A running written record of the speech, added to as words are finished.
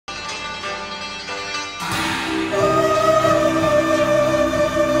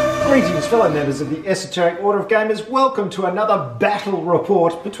Greetings, fellow members of the Esoteric Order of Gamers. Welcome to another battle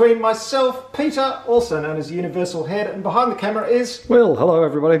report between myself, Peter, also known as Universal Head, and behind the camera is... Will. Hello,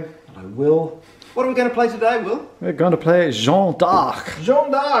 everybody. Hello, Will. What are we going to play today, Will? We're going to play Jeanne d'Arc.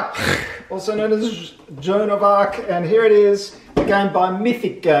 Jeanne d'Arc, also known as Joan of Arc, and here it is, a game by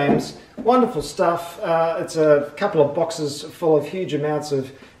Mythic Games. Wonderful stuff. It's a couple of boxes full of huge amounts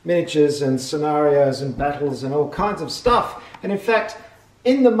of miniatures and scenarios and battles and all kinds of stuff. And in fact,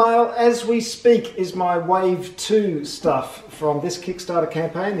 in the mail as we speak is my Wave 2 stuff from this Kickstarter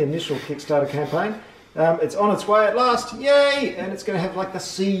campaign, the initial Kickstarter campaign. It's on its way at last, yay! And it's going to have like the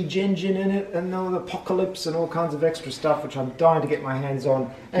siege engine in it and the apocalypse and all kinds of extra stuff which I'm dying to get my hands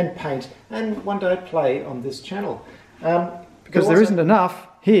on and paint and one day play on this channel. Because there isn't enough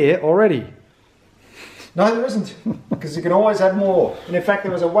here already. No, there isn't, because you can always add more. And in fact,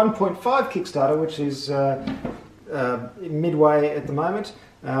 there was a 1.5 Kickstarter, which is midway at the moment,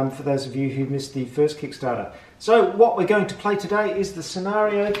 for those of you who missed the first Kickstarter. So what we're going to play today is the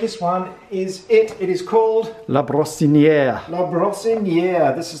scenario. This one is it. It is called La Brossinière. La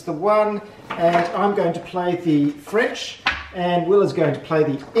Brossinière. This is the one, and I'm going to play the French, and Will is going to play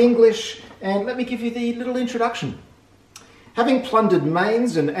the English. And let me give you the little introduction. Having plundered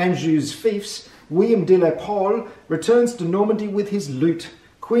Mainz and Anjou's fiefs, William de la Pole returns to Normandy with his loot.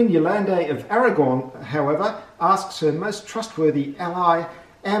 Queen Yolande of Aragon, however, asks her most trustworthy ally,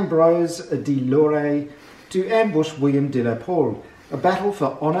 Ambrose de Lorey, to ambush William de la Pole. A battle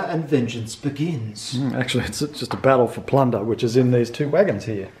for honour and vengeance begins. Actually, it's just a battle for plunder, which is in these two wagons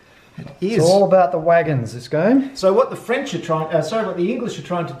here. It is. It's all about the wagons, this game. So what the French are trying, what the English are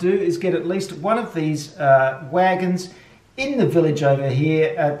trying to do is get at least one of these wagons in the village over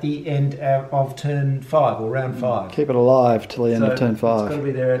here at the end of turn 5 or round 5. Keep it alive till the end of turn 5. It's got to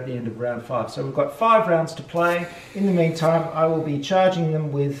be there at the end of round 5. So we've got 5 rounds to play. In the meantime, I will be charging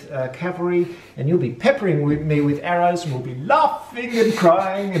them with cavalry, and you'll be peppering me with arrows, and we'll be laughing and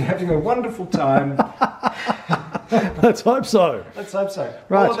crying and having a wonderful time. Let's hope so. Let's hope so.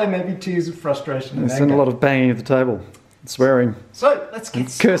 Right. Or there may be tears of frustration and There's anger. a lot of banging at the table. Swearing. So let's get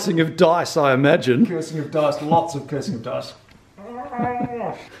started. Cursing of dice, I imagine. Cursing of dice, lots of cursing of dice.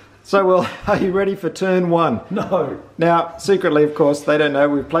 So, well, are you ready for turn 1? No. Now, secretly, of course, they don't know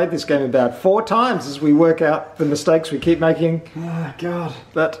we've played this game about 4 times as we work out the mistakes we keep making. Oh, God.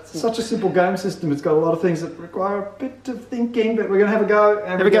 But It's such a simple game system. It's got a lot of things that require a bit of thinking, but we're going to have a go.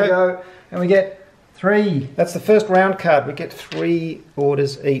 And Here we go. And we get 3. That's the first round card. We get 3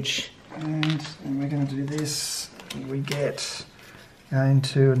 orders each. And we're going to do this. We get gain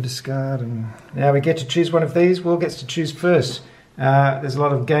 2 and discard. And Now we get to choose one of these. Will gets to choose first. There's a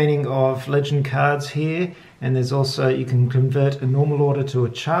lot of gaining of legend cards here, and there's also, you can convert a normal order to a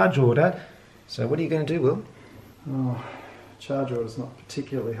charge order. So what are you going to do, Will? oh, charge order is not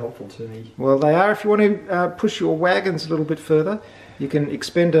particularly helpful to me. Well, they are if you want to push your wagons a little bit further. You can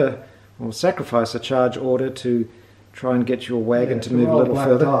expend or sacrifice a charge order to try and get your wagon to move a little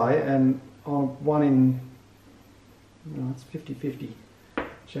further. Die, and on 1 in, it's 50-50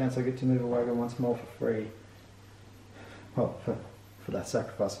 chance I get to move a wagon once more for free. Well, for that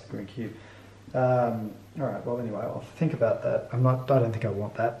sacrifice of the green cube. Alright, well anyway, I'll think about that. I don't think I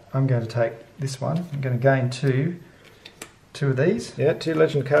want that. I'm going to take this one. I'm going to gain 2 of these. Yeah, 2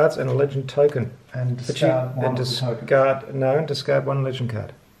 legend cards and a legend token. And discard one of the token. And discard 1 legend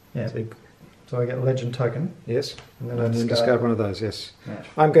card. Yeah. So I get a legend token. Yes, And and then then discard one of those, yes. Yeah.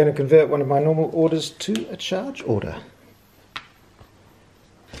 I'm going to convert one of my normal orders to a charge order.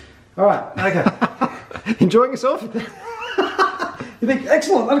 Alright, okay. Enjoying yourself? You think,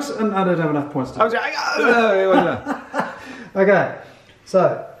 excellent, I don't have enough points to... I was like, Okay,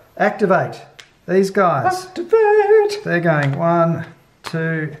 so activate these guys. activate! They're going 1,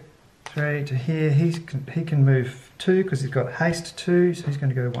 2, 3 to here. He can move 2 because he's got haste 2, so he's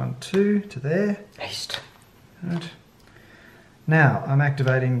going to go 1, 2 to there. Haste. Right. Now I'm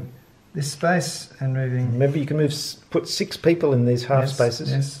activating this space and moving. Remember, you can put 6 people in these half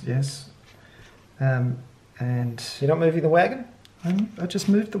spaces. Yes. And You're not moving the wagon? I just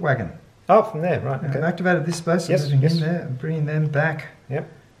moved the wagon. Oh, from there, right. I've Okay. activated this space. Yes, I'm moving yes. him there and bringing them back.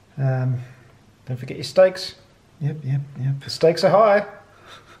 Yep. Um, Don't forget your stakes. Yep. The stakes are high.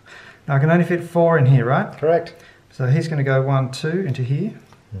 Now I can only fit 4 in here, right? Correct. So he's going to go 1, 2 into here.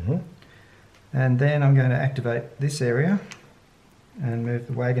 Mm-hmm. And then I'm going to activate this area and move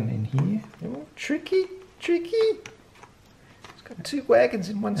the wagon in here. Oh, tricky. It's got 2 wagons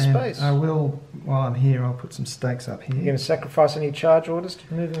in one And space. I will, while I'm here, I'll put some stakes up You're here. going to sacrifice any charge orders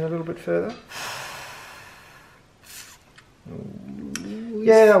to move them a little bit further?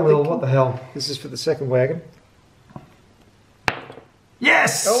 Yeah, I will. What the hell? This is for the second wagon. Yeah!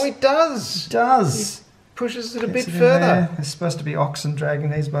 Yes! Oh, it does. It does. Pushes it a Gets bit it in further. there. There's supposed to be oxen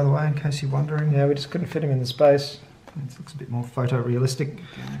dragging these, by the way, in case you're wondering. Yeah, we just couldn't fit him in the space. It looks a bit more photorealistic.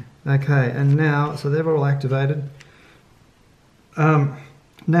 Okay, and now, so they're all activated.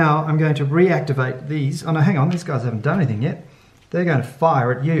 Now I'm going to reactivate these. Oh no, hang on, these guys haven't done anything yet. They're going to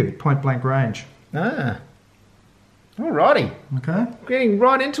fire at you at point blank range. Ah. Alrighty. Okay. Getting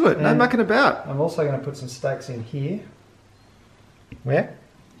right into it. No And mucking about. I'm also going to put some stakes in here. Where?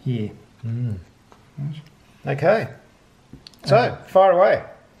 Here. Okay. So, fire away.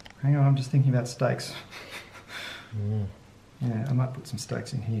 Hang on, I'm just thinking about stakes. Yeah, I might put some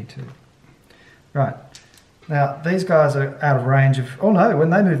stakes in here too. Right. Now, these guys are out of range of... Oh no, when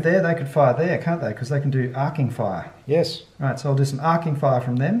they move there, they could fire there, can't they? Because they can do arcing fire. Yes. Right, so I'll do some arcing fire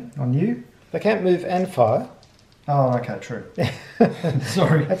from them on you. They can't move and fire. Oh, okay, true.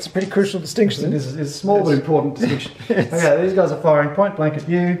 Sorry. That's a pretty crucial distinction. It is a small but important distinction. Okay, these guys are firing point blank at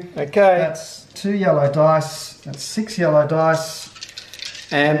you. Okay. That's 2 yellow dice. That's 6 yellow dice.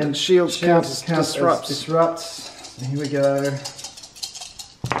 And shields count as disrupts. Disrupts. Here we go.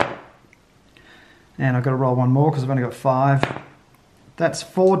 And I've got to roll one more because I've only got 5. That's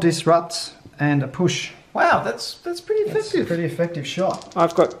 4 disrupts and a push. Wow, that's pretty That's a effective. pretty effective shot.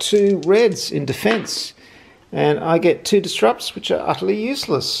 I've got 2 reds in defence, and I get 2 disrupts, which are utterly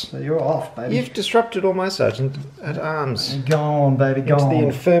useless. So you're off, baby. You've disrupted all my sergeant at arms. Gone, baby, Into gone. the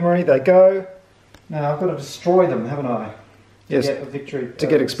infirmary they go. Now I've got to destroy them, haven't I? Yes. To get a victory. To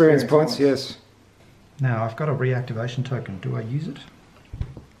get experience points, yes. Now I've got a reactivation token. Do I use it?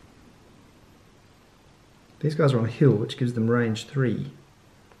 These guys are on a hill, which gives them range 3.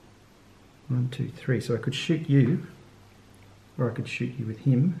 1, 2, 3. So I could shoot you, or I could shoot you with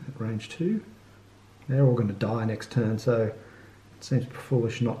him at range 2. They're all going to die next turn, so it seems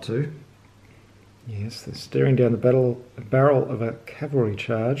foolish not to. Yes, they're staring down the barrel of a cavalry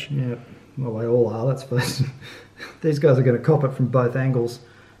charge. Yeah, well they all are, let's face it. These guys are going to cop it from both angles,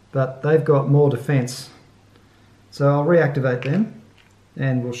 but they've got more defence. So I'll reactivate them,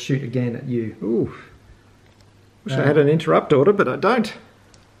 and we'll shoot again at you. Ooh. Wish I had an interrupt order, but I don't.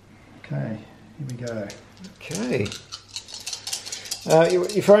 Okay, here we go. Okay.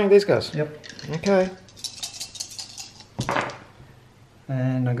 You're firing these guys? Yep. Okay.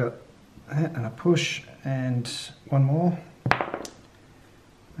 And I got that and a push and one more.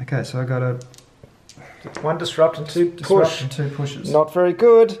 Okay, so I got a 1 disrupt and 2 disrupt push. and 2 pushes. Not very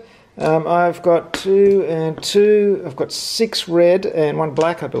good. I've got 2 and 2. I've got 6 red and 1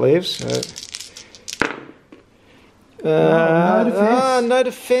 black, I believe. So. No defence. No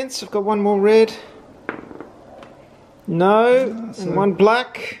defence. I've got 1 more red. No, So- and 1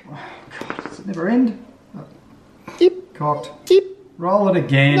 black. God, does it never end? Yep. Cocked. Yep. Roll it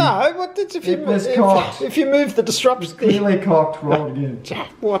again. No, what did if you It was cocked. if you move the disrupt? It's clearly cocked. Roll it again.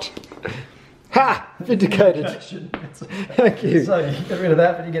 What? Ha! Vindicated. Thank you. So you get rid of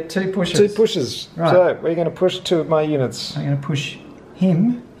that, but you get 2 pushes. 2 pushes. Right. So we're going to push 2 of my units. I'm going to push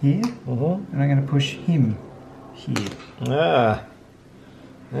him here, Mm-hmm. and I'm going to push him here. Ah.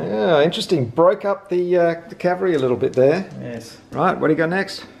 Yeah, interesting. Broke up the cavalry a little bit there. Yes. Right, what do you got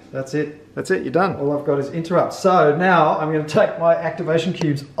next? That's it. That's it, you're done. All I've got is interrupt. So now I'm going to take my activation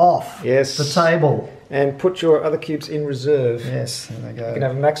cubes off Yes. the table. And put your other cubes in reserve. Yes, there they go. You can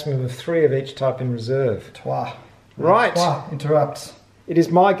have a maximum of 3 of each type in reserve. Trois. Right. Trois. Interrupts. It is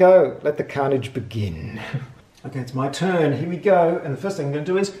my go. Let the carnage begin. Okay, it's my turn. Here we go. And the first thing I'm going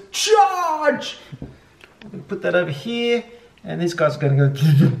to do is charge! I'm going to put that over here. And these guys are going to go...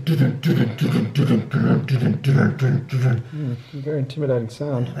 Very intimidating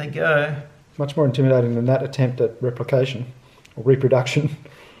sound. There they go. Much more intimidating than that attempt at replication or reproduction.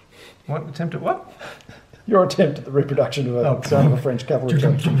 What? Attempt at what? Your attempt at the reproduction of a sound of a French cavalry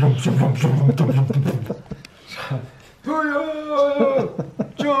charge.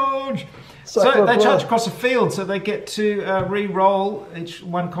 George! So they charge across a field, so they get to re-roll each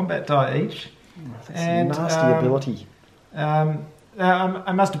 1 combat die each. That's a nasty ability.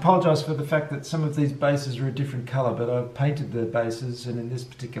 I must apologise for the fact that some of these bases are a different colour, but I've painted the bases, and in this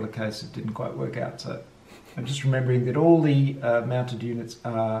particular case it didn't quite work out. So I'm just remembering that all the mounted units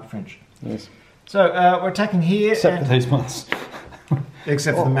are French. Yes. So we're attacking here. Except for these ones.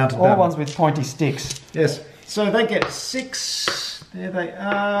 Except for the mounted all battle. ones with pointy sticks. Yes. So they get 6. There they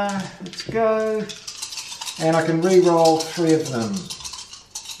are. Let's go. And I can re-roll 3 of them.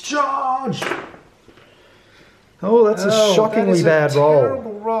 Charge! Oh, that's a shockingly bad roll.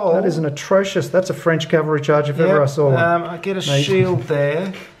 Terrible roll. That is an atrocious. That's a French cavalry charge if ever I saw one. I get a shield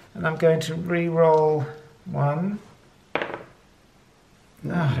there, and I'm going to re-roll 1.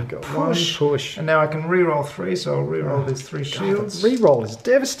 I've got one push. And now I can re-roll 3, so I'll re-roll these 3 shields. Re-roll is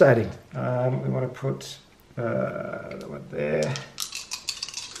devastating. We want to put that one there.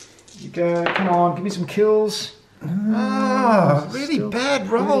 You go, come on, give me some kills. Really bad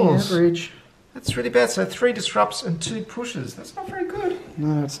rolls. Average. That's really bad. So 3 disrupts and 2 pushes. That's not very good.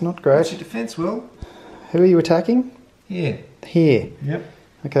 No, it's not What's great. your defense, Will? Who are you attacking? Here. Here. Yep.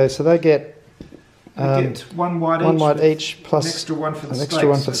 Okay, so they get Get 1 white each. 1 white each plus an extra 1 for the an stakes. extra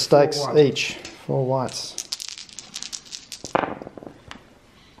 1 for the so stakes 4 white. each. 4 whites.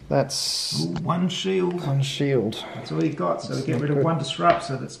 That's 1 shield. 1 shield. That's all you got. So we That's get not rid of good. 1 disrupt.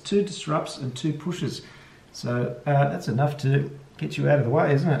 So that's 2 disrupts and 2 pushes. So that's enough to get you out of the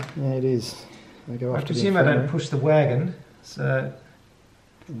way, isn't it? Yeah, it is. They go I after the presume I don't infirmary. push the wagon. So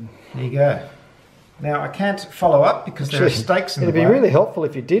there you go. Now I can't follow up because there are Actually, stakes in the It'd be way. really helpful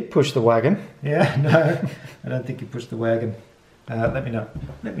if you did push the wagon. Yeah, no, I don't think you pushed the wagon. Let me know.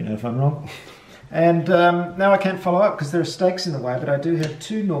 Let me know if I'm wrong. And now I can't follow up because there are stakes in the way, but I do have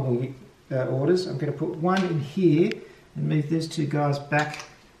 2 normal orders. I'm going to put 1 in here and move these 2 guys back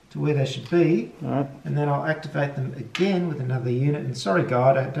to where they should be. All right. And then I'll activate them again with another unit. And sorry,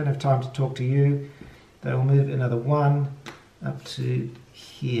 guard, I don't have time to talk to you. They will move another 1 up to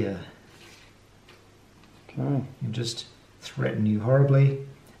here. Okay. And just threaten you horribly.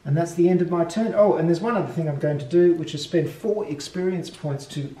 And that's the end of my turn. Oh, and there's one other thing I'm going to do, which is spend 4 experience points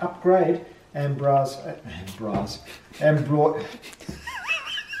to upgrade Ambroise. Ambroise.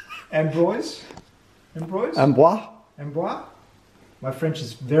 Amboise? Amboise. My French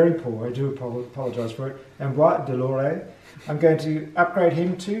is very poor. I do apologise for it. Ambroise Delore. I'm going to upgrade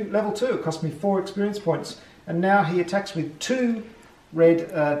him to level 2. It cost me 4 experience points. And now he attacks with 2 red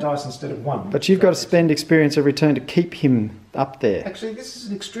dice instead of 1. But you've got to spend experience every turn to keep him up there. Actually, this is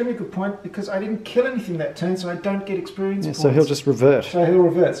an extremely good point because I didn't kill anything that turn, so I don't get experience Yeah, points. so he'll just revert. So he'll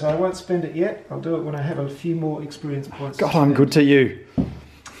revert. So I won't spend it yet. I'll do it when I have a few more experience points. God, I'm good to you.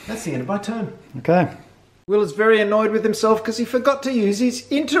 That's the end of my turn. Okay. Will is very annoyed with himself because he forgot to use his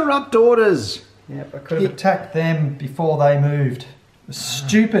interrupt orders. Yep, I could have attacked them before they moved.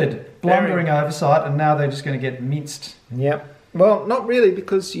 Stupid, blundering oversight, and now they're just going to get minced. Yep. Well, not really,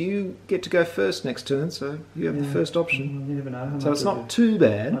 because you get to go first next turn, so you have the first option. You never know. So it's not too I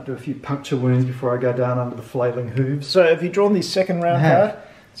bad. might do a few puncture wounds before I go down under the flailing hooves. So have you drawn the second round I have. card?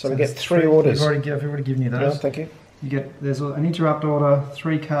 So we get 3 orders. I've already given you No, those. thank you. You get there's an interrupt order,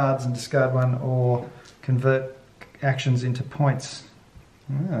 3 cards and discard 1, or convert actions into points.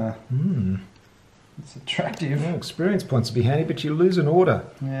 Ah, it's attractive. Well, experience points would be handy, but you lose an order.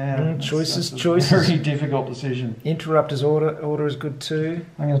 Yeah, Choices, that's a choices. Very difficult decision. Interrupter's order is good too.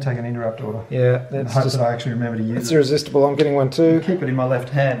 I'm going to take an interrupt order. Yeah, And that's hope just, that I actually remember to use it's it. irresistible. I'm getting one too. Keep it in my left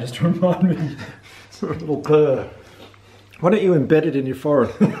hand just to remind me. It's a little purr. Why don't you embed it in your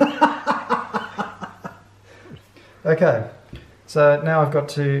forehead? Okay, so now I've got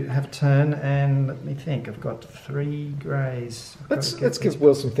to have a turn, and let me think. I've got 3 greys. I've got Let's to get give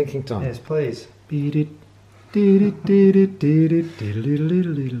Will some thinking time. Yes, please. You'll You'll hear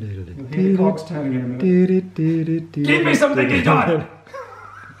the cogs turning in a minute. Give me some thinking time!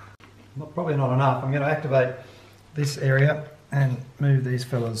 Probably not enough. I'm going to activate this area and move these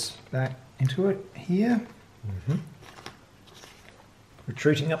fellas back into it here.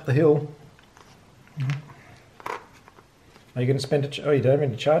 Retreating up the hill. Are you going to spend oh, you don't have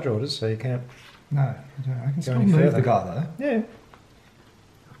any charge orders, so you can't. No, I don't. I can still any move further. the guy though. Yeah.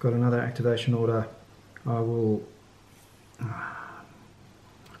 I've got another activation order. I will.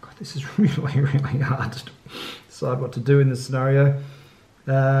 God, this is really, really hard to decide what to do in this scenario.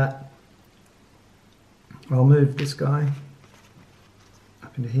 I'll move this guy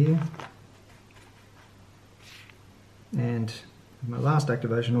up into here. And my last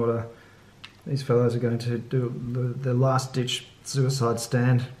activation order, these fellows are going to do the last ditch suicide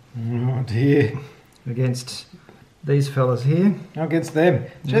stand Oh dear. against these fellas here. Against them.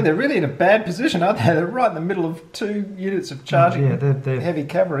 Gee, they're really in a bad position, aren't they? They're right in the middle of 2 units of charging Yeah, they're heavy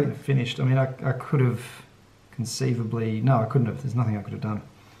cavalry. finished. I mean, I could have conceivably... No, I couldn't have. There's nothing I could have done.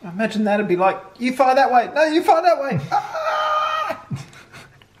 Imagine that'd be like, you fire that way. No, you fire that way. Ah! I'm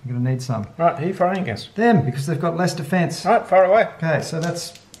going to need some. Right, who are you firing against? Them, because they've got less defence. Right, fire away. Okay, so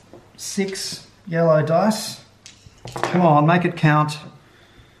that's 6 yellow dice. Come on, make it count.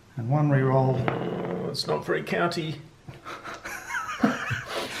 And 1 reroll. Oh, it's not very county.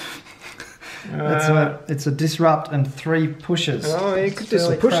 It's a disrupt and 3 pushes. Oh, you could do some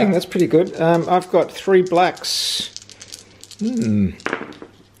Fairly pushing. crap. That's pretty good. I've got 3 blacks.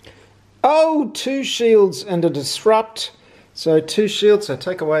 Oh, 2 shields and a disrupt. So 2 shields, so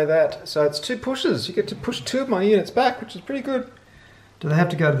take away that. So it's 2 pushes. You get to push 2 of my units back, which is pretty good. Do they have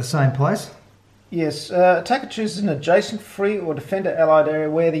to go to the same place? Yes, attacker chooses an adjacent free or defender allied area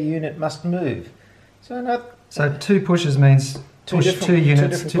where the unit must move. So no, So 2 pushes means push 2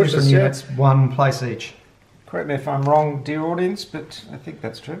 units, 2 different units, 1 place each. Correct me if I'm wrong, dear audience, but I think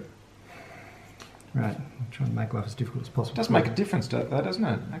that's true. Right, I'm trying to make life as difficult as possible. It does make a difference, though, doesn't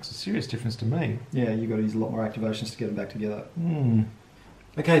it? It makes a serious difference to me. Yeah, you've got to use a lot more activations to get them back together.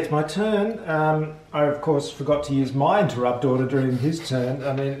 Okay, it's my turn. I, of course, forgot to use my interrupt order during his turn.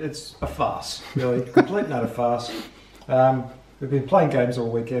 I mean, it's a farce, really. Complete and utter farce. We've been playing games all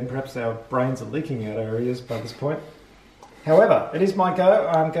weekend. Perhaps our brains are leaking out our ears by this point. However, it is my go.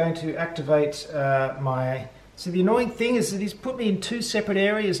 I'm going to activate my... So the annoying thing is that he's put me in 2 separate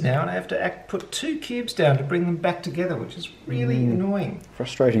areas now, and I have to put 2 cubes down to bring them back together, which is really annoying.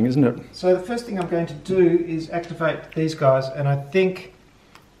 Frustrating, isn't it? So the first thing I'm going to do is activate these guys, and I think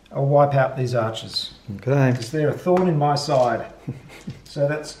I'll wipe out these archers. Okay. Because they're a thorn in my side. So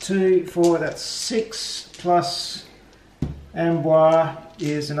that's 2, 4, that's 6 plus Amboise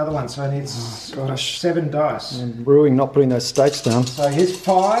is another one. So I need 7 dice. I'm brewing not putting those stakes down. So here's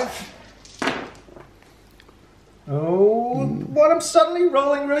 5. Oh, what? I'm suddenly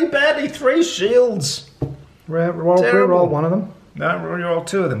rolling really badly. 3 shields. Roll one of them. No, roll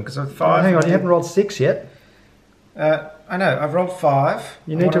 2 of them because I'm 5. Hang on, you haven't rolled 6 yet. I know, I've rolled 5.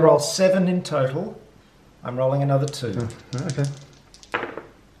 You need to roll 7 in total. I'm rolling another 2. Okay.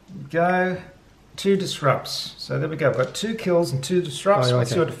 Go. 2 disrupts. So there we go. I've got 2 kills and 2 disrupts. Oh,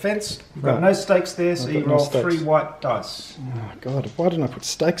 What's okay. your defense? You've got no stakes there, so you roll 3 white dice. Oh, God, why didn't I put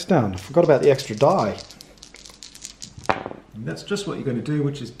stakes down? I forgot about the extra die. And that's just what you're going to do,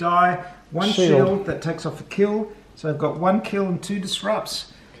 which is die. 1 shield that takes off a kill. So I've got 1 kill and 2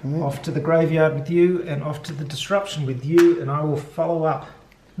 disrupts. Okay. Off to the graveyard with you and off to the disruption with you, and I will follow up.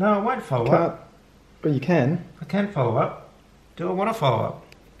 No, I won't follow up. Well, you can. I can follow up. Do I want to follow up?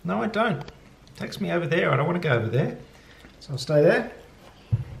 No, I don't. It takes me over there. I don't want to go over there. So I'll stay there.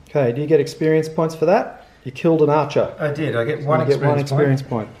 Okay, do you get experience points for that? You killed an archer. I did. I get So one you get one experience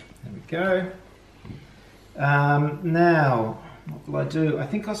point. There we go. Now, what will I do? I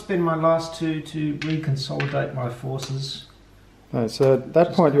think I'll spend my last 2 to reconsolidate my forces. No, so at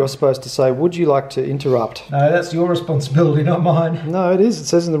that point you're supposed to say, would you like to interrupt? No, that's your responsibility, not mine. No, it is. It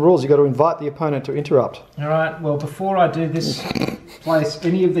says in the rules you've got to invite the opponent to interrupt. All right, well, before I do this, place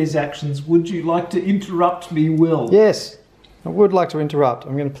any of these actions, would you like to interrupt me, Will? Yes, I would like to interrupt.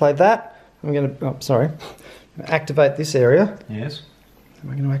 I'm going to play that. I'm going to, activate this area. Yes. Am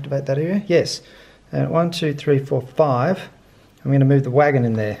I going to activate that area? Yes. And 1, 2, 3, 4, 5. I'm going to move the wagon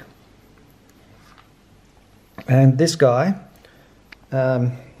in there. And this guy,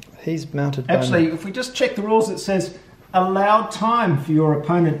 he's mounted... Actually, if we just check the rules, it says allow time for your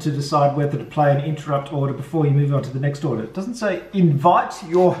opponent to decide whether to play an interrupt order before you move on to the next order. It doesn't say invite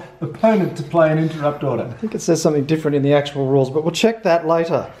your opponent to play an interrupt order. I think it says something different in the actual rules, but we'll check that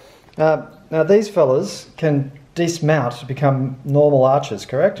later. Now, these fellas can dismount to become normal archers,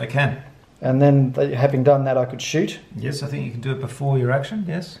 correct? They can. And then, having done that, I could shoot? Yes, I think you can do it before your action,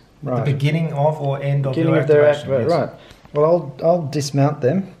 yes. Right. At the beginning of or end of your their activation. Right. Well, I'll dismount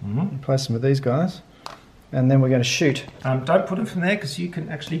them, replace them with these guys, and then we're going to shoot. Don't put them from there because you can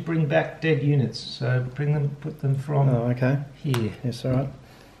actually bring back dead units. So put them from here. Yes, all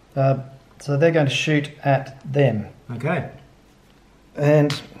right. So they're going to shoot at them. Okay.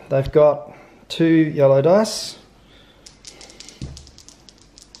 And they've got 2 yellow dice.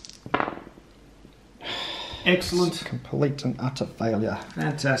 Excellent. Complete and utter failure.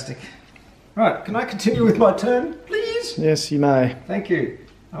 Fantastic. Right, can I continue with my turn, please? Yes, you may. Thank you.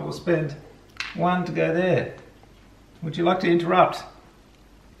 I will spend 1 to go there. Would you like to interrupt?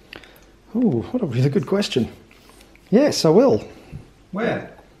 Ooh, what a really good question. Yes, I will.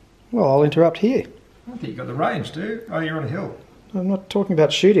 Where? Well, I'll interrupt here. I don't think you've got the range, do you? Oh, you're on a hill. I'm not talking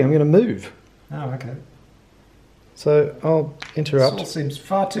about shooting, I'm going to move. Oh, okay. So I'll interrupt. This all seems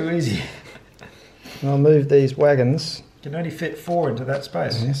far too easy. I'll move these wagons. You can only fit 4 into that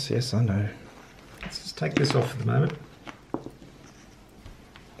space. Yes, I know. Let's just take this off for the moment.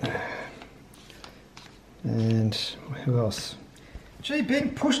 And who else? Gee,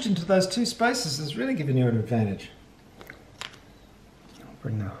 being pushed into those 2 spaces has really given you an advantage. I'll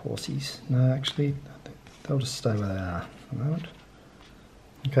bring the horsies. No, actually, they'll just stay where they are for the moment.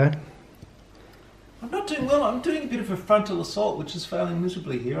 Okay. I'm not doing well. I'm doing a bit of a frontal assault, which is failing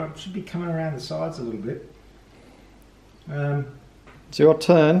miserably here. I should be coming around the sides a little bit. It's your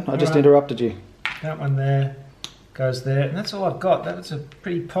turn. I just interrupted you. That one there goes there. And that's all I've got. That was a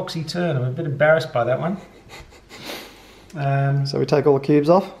pretty poxy turn. I'm a bit embarrassed by that one. So we take all the cubes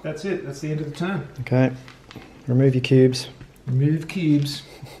off? That's it. That's the end of the turn. Okay. Remove your cubes. Remove cubes.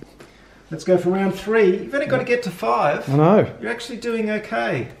 Let's go for round 3. You've only got to get to 5. I know. You're actually doing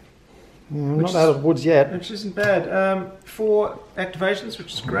okay. Yeah, I'm not out of woods yet. Which isn't bad. 4 activations,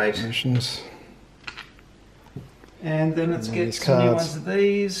 which is great. Activations. And then let's get these some new cards. ones of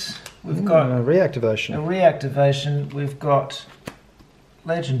these. We've got a reactivation. a reactivation. We've got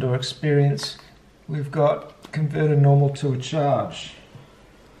legend or experience. We've got convert a normal to a charge.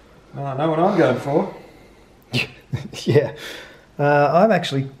 Well, I know what I'm going for. Yeah. I'm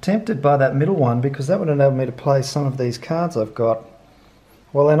actually tempted by that middle one because that would enable me to play some of these cards I've got.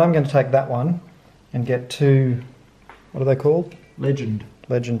 Well, then I'm going to take that one and get 2, what are they called? Legend.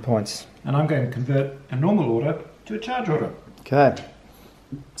 Legend points. And I'm going to convert a normal order to a charge order. Okay.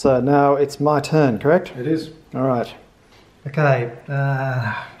 So now it's my turn, correct? It is. All right. Okay.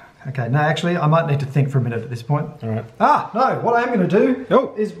 Okay. No, actually, I might need to think for a minute at this point. All right. Ah, no. What I am going to do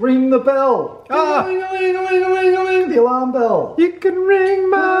Oh. is ring the bell. Ah. Ding-a-ling-a-ling-a-ling-a-ling, the alarm bell. You can ring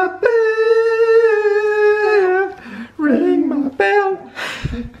my bell. Ring my bell.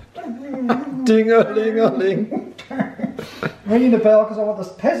 Ding-a-ling-a-ling. Ringing the bell because I want the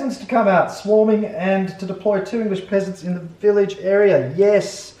peasants to come out swarming and to deploy 2 English peasants in the village area.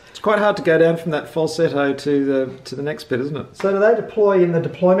 Yes. It's quite hard to go down from that falsetto to the next bit, isn't it? So do they deploy in the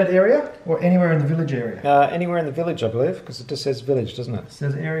deployment area or anywhere in the village area? Anywhere in the village, I believe, because it just says village, doesn't it? It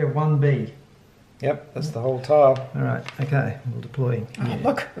says area 1B. Yep, that's the whole tile. All right, okay, we'll deploy. Oh,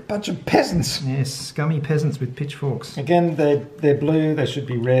 look, a bunch of peasants. Yes, scummy peasants with pitchforks. Again, they're blue, they should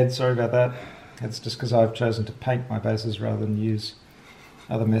be red, sorry about that. It's just because I've chosen to paint my bases rather than use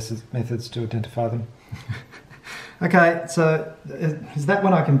other methods to identify them. Okay, so is that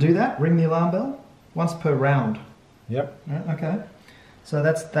when I can do that? Ring the alarm bell? Once per round. Yep. Yeah, okay. So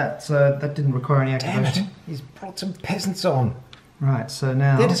that's that. So that didn't require any Damn activation. it, he's brought some peasants on. Right, so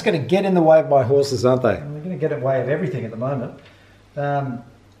now... They're just going to get in the way of my horses, aren't they? I'm going to get in the way of everything at the moment. I'm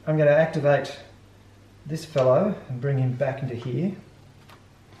going to activate this fellow and bring him back into here.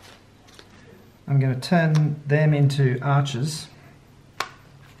 I'm going to turn them into archers.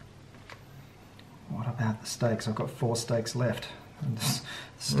 What about the stakes? I've got 4 stakes left. And the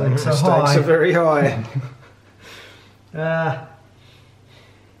stakes are high. Stakes are very high.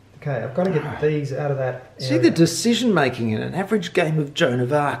 Okay, I've got to get these out of that area. See the decision making in an average game of Joan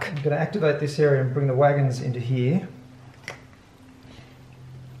of Arc. I'm going to activate this area and bring the wagons into here.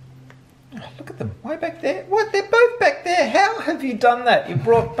 Oh, look at them, way back there. What? They're both back there. How have you done that? You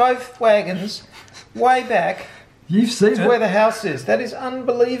brought both wagons way back You've seen to it. where the house is. That is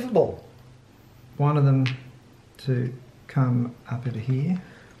unbelievable. One of them to come up into here.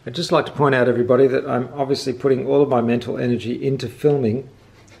 I'd just like to point out, everybody, that I'm obviously putting all of my mental energy into filming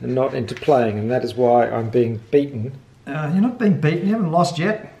and not into playing, and that is why I'm being beaten. You're not being beaten, you haven't lost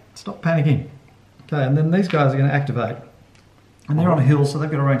yet. Stop panicking. Okay, and then these guys are going to activate. And they're on a hill, so they've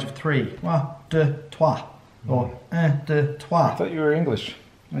got a range of 3. 1, 2, 3. Or 1, 2, 3. I thought you were English.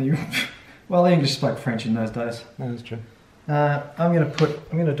 Well, the English spoke French in those days. No, that's true. I'm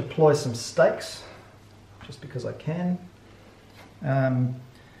going to deploy some stakes, just because I can. And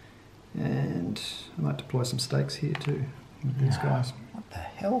I might deploy some stakes here too, with these guys. What the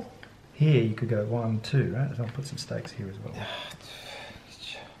hell? Here you could go 1, 2, right? So I'll put some stakes here as well.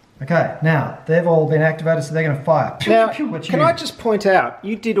 Okay, now they've all been activated, so they're going to fire. Now, What can I just point out,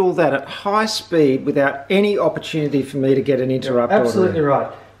 you did all that at high speed without any opportunity for me to get an interrupt order. Absolutely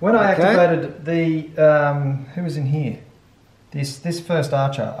right. When I Okay. activated the who was in here? This first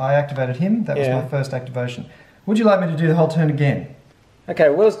archer. I activated him. That was Yeah. my first activation. Would you like me to do the whole turn again? Okay,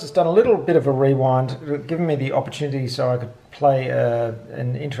 Will's just done a little bit of a rewind, giving me the opportunity so I could play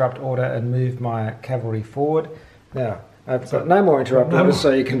an interrupt order and move my cavalry forward. Now, I've got no more interrupt orders,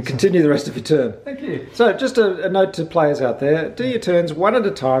 so you can continue the rest of your turn. Thank you. So, just a note to players out there, do your turns one at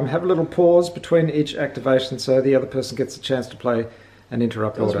a time, have a little pause between each activation so the other person gets a chance to play an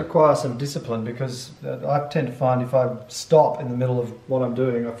interrupt It does order. require some discipline because I tend to find if I stop in the middle of what I'm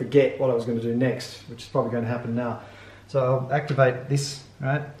doing, I forget what I was going to do next, which is probably going to happen now. So I'll activate this,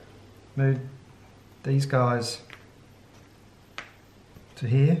 right? Move these guys to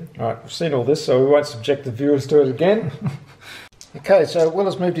here. Alright, we've seen all this, so we won't subject the viewers to it again. Okay, so Will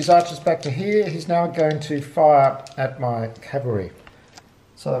has moved his archers back to here. He's now going to fire at my cavalry.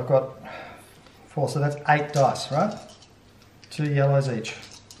 So I've got 4, so that's 8 dice, right? 2 yellows each.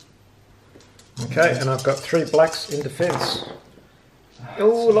 Okay, and I've got 3 blacks in defence.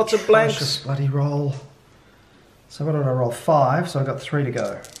 Oh, lots of Atrocious blanks. bloody roll. So what did I roll? 5, so I've got 3 to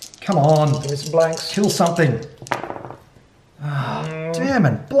go. Come on, Give me some blanks. kill something. Damn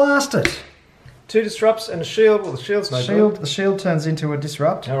it, blast it. 2 disrupts and a shield. Well, the shield's no good. The shield turns into a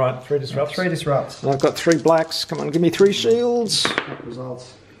disrupt. All right, 3 disrupts. 3 disrupts. And I've got 3 blacks. Come on, give me 3 shields. What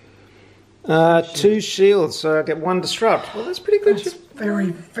results? 2 shields, so I get 1 disrupt. Well, that's pretty good. That's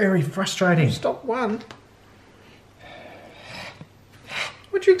very, very frustrating. Stop 1.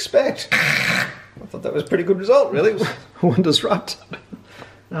 What'd you expect? I thought that was a pretty good result, really. 1 disrupt.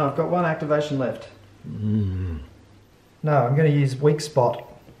 No, I've got 1 activation left. No, I'm going to use weak spot.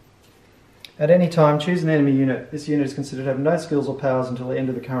 At any time, choose an enemy unit. This unit is considered to have no skills or powers until the end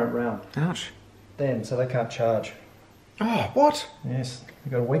of the current round. Ouch. Then, so they can't charge. Oh, what? Yes,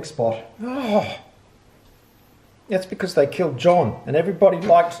 they've got a weak spot. Oh. That's because they killed John, and everybody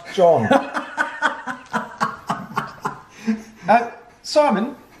liked John.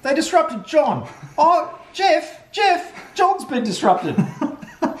 Simon, they disrupted John. Oh, Jeff, John's been disrupted.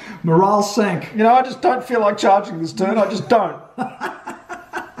 Morale sank. You know, I just don't feel like charging this turn. I just don't.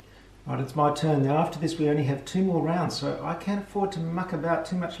 Right, it's my turn. Now, after this, we only have 2 more rounds, so I can't afford to muck about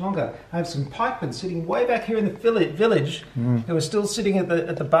too much longer. I have some pikemen sitting way back here in the village who are still sitting at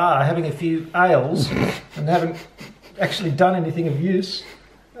the bar having a few ales and haven't actually done anything of use.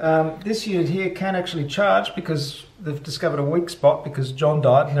 This unit here can actually charge because they've discovered a weak spot because John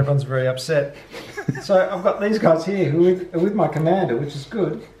died and everyone's very upset. So I've got these guys here who are with my commander, which is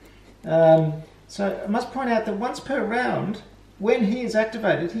good. So I must point out that once per round, when he is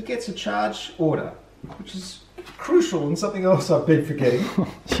activated, he gets a charge order, which is crucial and something else I've been forgetting.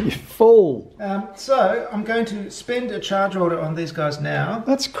 You fool. So I'm going to spend a charge order on these guys now.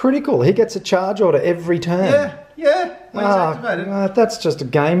 That's critical. He gets a charge order every turn. Yeah, when he's activated. That's just a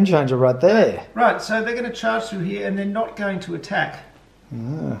game changer right there. Right, so they're going to charge through here and they're not going to attack.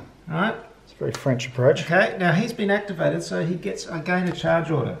 Right? It's a very French approach. Okay, now he's been activated, so he gets again a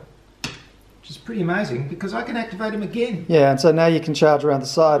charge order. Which is pretty amazing because I can activate him again. Yeah, and so now you can charge around the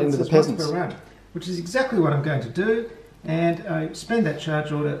side into the peasants. Once per round, which is exactly what I'm going to do. And I spend that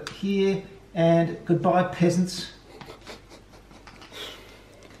charge order here, and goodbye peasants.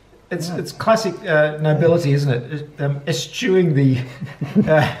 It's classic nobility, isn't it? Eschewing the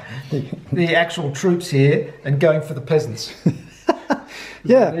actual troops here and going for the peasants.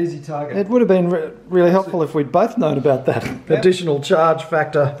 Yeah, an easy target. It would have been really helpful if we'd both known about that additional charge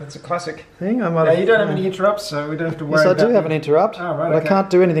factor. That's a classic thing. You don't have any interrupts, so we don't have to worry about Yes, I do have an interrupt, oh, right, but I can't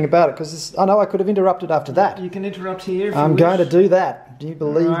do anything about it because I know I could have interrupted after that. You can interrupt here if I'm going to do that. Do you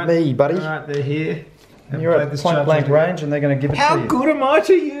believe me, buddy? All right, they're here. You're at point blank range and they're going to give it to you. How good am I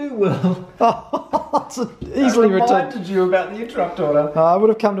to you, Will? It's easily I returned. reminded you about the interrupt order. It would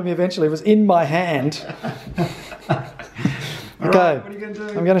have come to me eventually. It was in my hand. Okay, right, what are you going to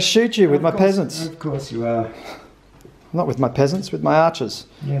do? I'm going to shoot you with my peasants. Of course you are. Not with my peasants, with my archers.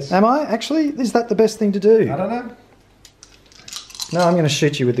 Yes. Am I? Actually, is that the best thing to do? I don't know. No, I'm going to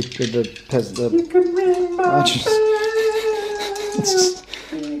shoot you with the peasants. You can ring my archers.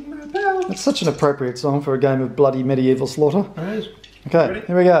 bell. It's such an appropriate song for a game of bloody medieval slaughter. It is. Okay, Ready?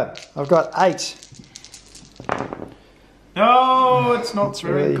 here we go. I've got 8. Oh, it's not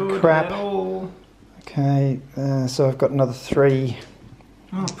very really good crap. at all. Okay, so I've got another 3.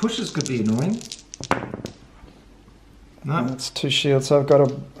 Oh, pushes could be annoying. No. That's 2 shields, so I've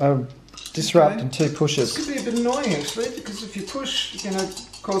got a disrupt Okay. and 2 pushes. This could be a bit annoying actually, because if you push, you're going to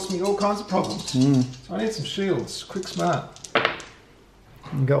cause me all kinds of problems. So I need some shields. Quick, smart.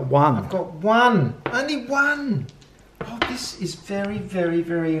 You've got 1. I've got 1. Only 1. Oh, this is very, very,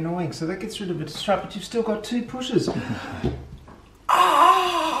 very annoying. So that gets rid of a disrupt, but you've still got 2 pushes. What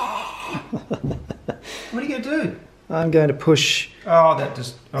are you going to do? I'm going to push Oh, that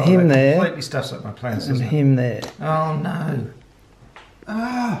just him that there. completely stuffs up my plans, and doesn't it? him there. Oh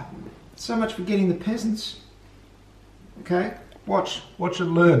no. So much for getting the peasants. Okay, watch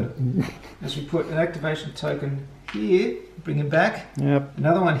and learn. As we put an activation token here, bring him back. Yep,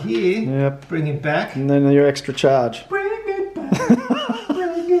 Another one here, yep. bring him back. And then your extra charge. Bring it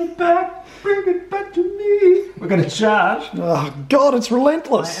back, bring it back to me. We're going to charge. Oh God, it's I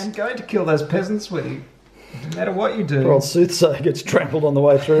relentless. am going to kill those peasants with you. No matter what you do. Poor old soothsayer gets trampled on the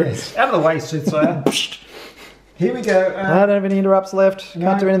way through. Yes. Out of the way, soothsayer. Here we go. I don't have any interrupts left.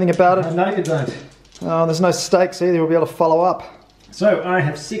 Can't do anything about it. No, you don't. Oh, there's no stakes either. We'll be able to follow up. So I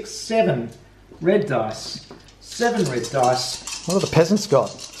have 7 red dice. 7 red dice. What have the peasants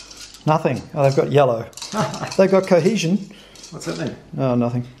got? Nothing. Oh, they've got yellow. They've got cohesion. What's that mean? Oh,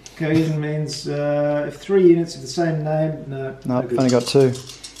 nothing. Cohesion means if 3 units of the same name. No. No, I've good. only got 2.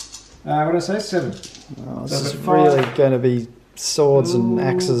 What did I say? 7. Oh, So this is I've got 5. really going to swords and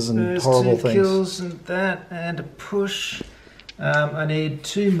axes and there's horrible 2 things. kills and that, and a push. I need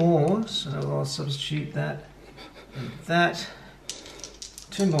 2 more, so I'll substitute that and that.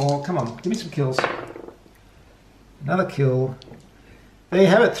 2 more. Come on, give me some kills. Another kill. There you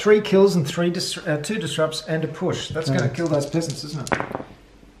have it. 3 kills and 2 disrupts and a push. That's going to kill those peasants, isn't it?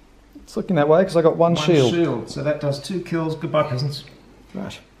 It's looking that way because I got one shield. Shield. So that does 2 kills. Goodbye, peasants.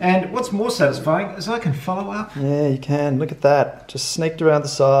 Right. And what's more satisfying is I can follow up. Yeah, you can. Look at that. Just sneaked around the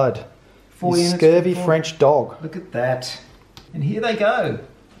side. 4 You units. scurvy French dog. Look at that. And here they go.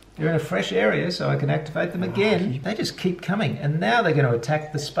 They're in a fresh area, so I can activate them again. They just keep coming. And now they're going to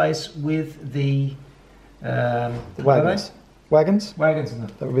attack the space with the wagons. Wagons? Wagons, isn't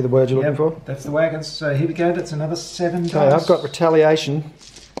it? That would be the word you're looking for? That's the wagons. So here we go. That's another 7 dice. Okay, I've got retaliation.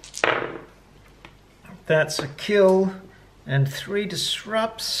 That's a kill and 3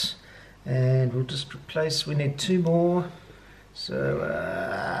 disrupts. And we'll just replace, we need 2 more. So,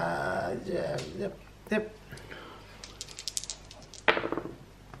 yep.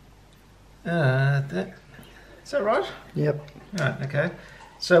 Is that right? Yep. Right, okay.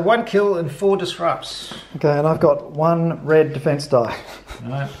 So 1 kill and 4 disrupts. Okay, and I've got 1 red defense die.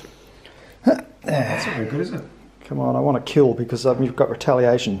 Right. That's not very good, is it? Come on, I want to kill because I've got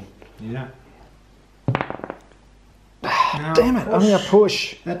retaliation. Yeah. Damn it, only a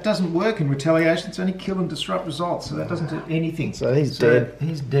push. That doesn't work in retaliation. It's only kill and disrupt results, so that doesn't do anything. So he's dead.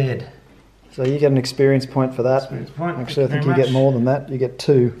 He's dead. So you get an experience point for that. Experience point. Actually, I think you get more than that. You get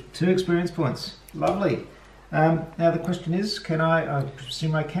 2. 2 experience points. Lovely. Now the question is, can I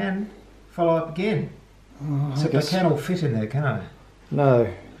presume I can follow up again? Except I can't all fit in there, can I? No,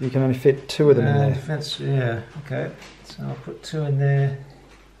 you can only fit 2 of them in there. Defense, yeah, okay. So I'll put 2 in there.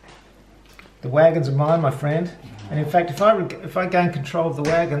 The wagons are mine, my friend. And in fact, if I gain control of the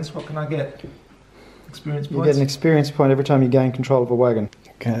wagons, what can I get? Experience points? You get an experience point every time you gain control of a wagon.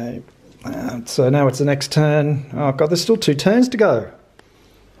 Okay, so now it's the next turn. Oh god, there's still 2 turns to go.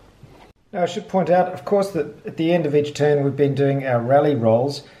 Now I should point out, of course, that at the end of each turn we've been doing our rally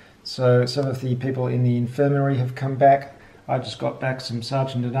rolls. So some of the people in the infirmary have come back. I just got back some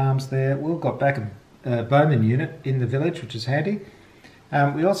sergeant-at-arms there. Will got back a bowman unit in the village, which is handy.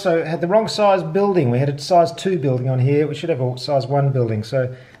 We also had the wrong size building. We had a size 2 building on here. We should have a size 1 building.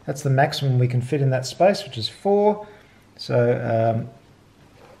 So that's the maximum we can fit in that space, which is 4. So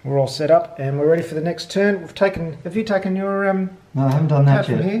we're all set up and we're ready for the next turn. Have you taken your No, I haven't done that card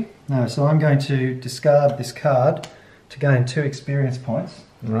yet. from here? No, so I'm going to discard this card to gain 2 experience points.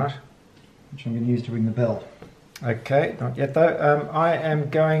 Right. Which I'm going to use to ring the bell. Okay, not yet though. I am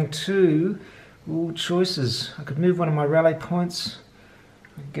going to... Ooh, choices. I could move one of my rally points.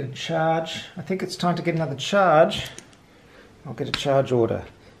 I could get a charge. I think it's time to get another charge. I'll get a charge order.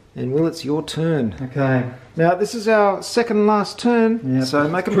 And Will, it's your turn. Okay. Now, this is our second last turn, Yep. so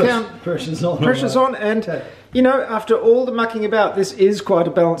make them count. Pressure's on. Pressure's on, and Okay. you know, after all the mucking about, this is quite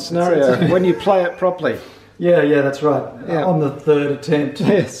a balanced scenario when you play it properly. Yeah, that's right. Yeah. On the 3rd attempt.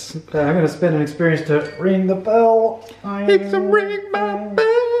 Yes. Okay, I'm going to spend an experience to ring the bell. It's a ring my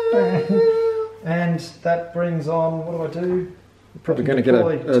bell. And that brings on, what do? You're probably going to get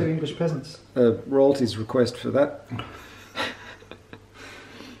Deploy 2 English peasants. a royalties request for that.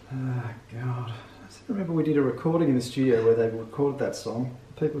 Oh, God. I still remember we did a recording in the studio where they recorded that song.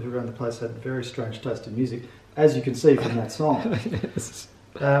 The people who ran the place had very strange taste in music, as you can see from that song. Yes.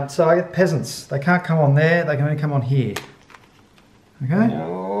 So I get peasants. They can't come on there, they can only come on here. Okay?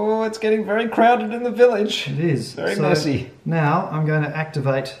 Oh, it's getting very crowded in the village. It is. Very So messy. Now I'm going to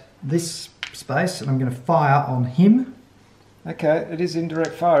activate this space and I'm going to fire on him. Okay, it is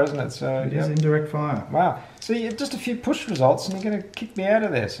indirect fire, isn't it? So It is indirect fire. Wow. So you just a few push results and you're going to kick me out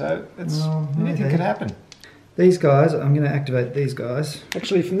of there. So it's Well, anything maybe. could happen. These guys, I'm going to activate these guys.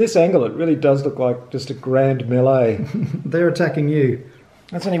 Actually, from this angle, it really does look like just a grand melee. They're attacking you.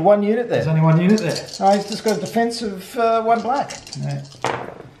 That's only 1 unit there. There's only 1 unit there. Oh, he's just got a defense of 1 black. Yeah.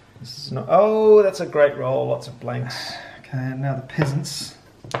 This is not. Oh, that's a great roll. Lots of blanks. Okay, and now the peasants.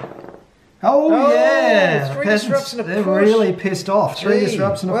 Oh, yeah! The 3 peasants, disrupts and a they're push. really pissed off. 3 Gee.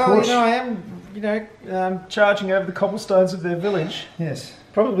 disrupts and a well, push. you know, I am, charging over the cobblestones of their village. Yes.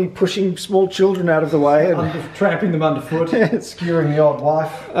 Probably pushing small children out of the way. And Tramping them underfoot. Yes. Skewering the odd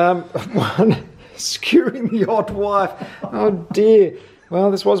wife. One, skewering the odd wife. Oh dear. Well,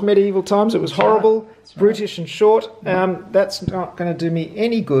 this was medieval times. It was horrible, brutish and short. That's not going to do me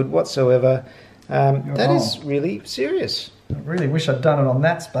any good whatsoever. That is really serious. I really wish I'd done it on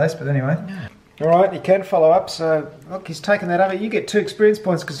that space, but anyway. All right, you can follow up. So, look, he's taken that over. You get 2 experience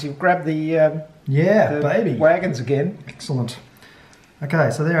points because you've grabbed the Baby. wagons again. Excellent. Okay,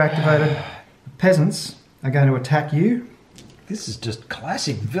 so they're activated. The peasants are going to attack you. This is just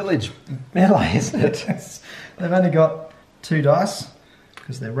classic village melee, isn't it? They've only got 2 dice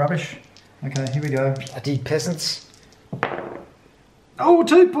because they're rubbish. Okay, here we go. Bloody peasants. Oh,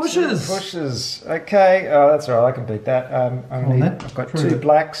 2 pushes! 2 pushes. Okay. Oh, that's all right. I can beat that. I've got 2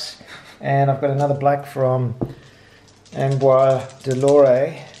 blacks, and I've got another black from Amboise de Lore.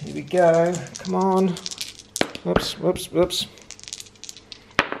 Here we go. Come on. Whoops, whoops, whoops.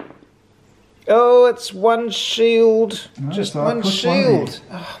 Oh, it's 1 shield. No, Just so 1 push shield.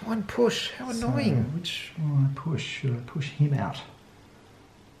 Oh, 1 push. How annoying. So, which one I push? Should I push him out?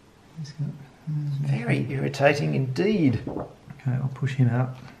 He's got, Very irritating indeed. okay, I'll push him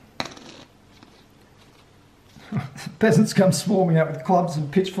out. Peasants come swarming out with clubs and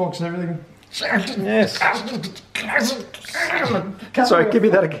pitchforks and everything. Yes. Sorry, give me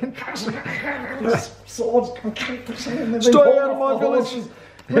that again. Swords. Stay out of my village.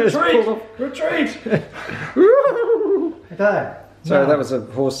 Retreat! Retreat! Okay. Sorry, now, that was a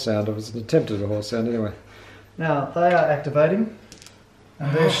horse sound. It was an attempt at a horse sound anyway. now they are activating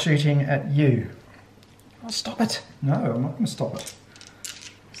and they're shooting at you. Oh, stop it. No, I'm not going to stop it.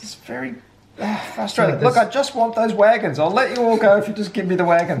 This is very frustrating. So Look, I just want those wagons. I'll let you all go if you just give me the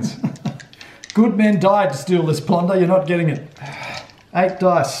wagons. Good men died to steal this plunder, you're not getting it. 8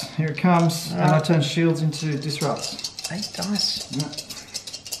 dice, here it comes, and I turn shields into disrupts. 8 dice.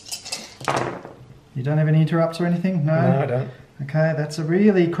 Yeah. You don't have any interrupts or anything? No? No, I don't. Okay, that's a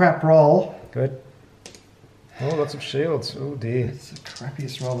really crap roll. Good. Oh, lots of shields. Oh dear. It's the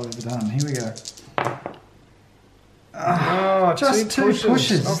crappiest roll I've ever done. Here we go. Oh, just 2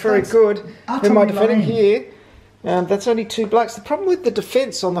 pushes. Not very That's good. In my utterly defending lame. here, that's only 2 blacks. The problem with the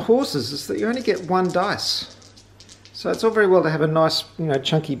defense on the horses is that you only get 1 dice. So it's all very well to have a nice,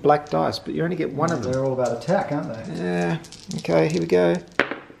 chunky black dice, but you only get 1 of them. They're all about attack, aren't they? Yeah. Okay, here we go.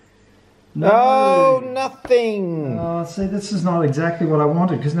 No. Oh, nothing. Oh, see, this is not exactly what I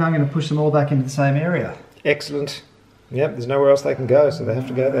wanted, because now I'm going to push them all back into the same area. Excellent. Yep, there's nowhere else they can go, so they have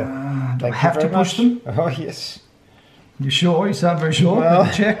to go there. Do I Thank you have to very push much. them? Oh, yes. You sure? You sound very sure. Well,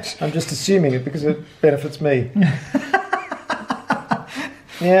 Have you checked? I'm just assuming it because it benefits me.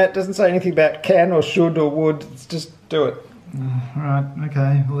 Yeah, it doesn't say anything about can or should or would. It's just do it. Right,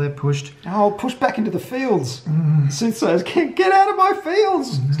 okay. Well, they're pushed. Oh, push back into the fields. Soothsayers, get out of my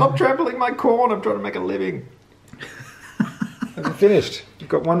fields. Stop trampling my corn. I'm trying to make a living. Have you finished? You've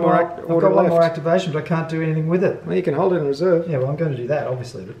got one more I've order got one left. more activation, but I can't do anything with it. Well, you can hold it in reserve. Yeah, well, I'm going to do that,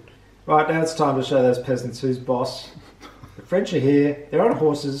 obviously. But Right, now it's time to show those peasants who's boss. The French are here. They're on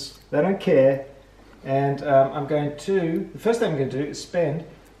horses. They don't care. And the first thing I'm going to do is spend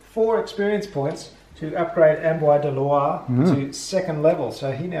 4 experience points to upgrade Amboise de Loire to 2nd level.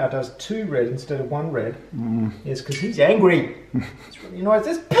 So he now does 2 red instead of 1 red. Yes, because he's angry.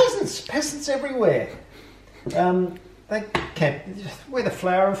 There's peasants everywhere. They can't. We're the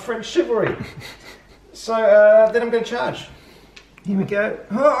flower of French chivalry. So then I'm going to charge. Here we go.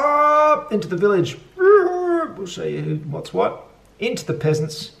 Into the village. We'll show you what's what. Into the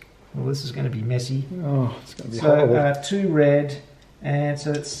peasants. Well, this is going to be messy. oh, it's going to be horrible. 2 red, and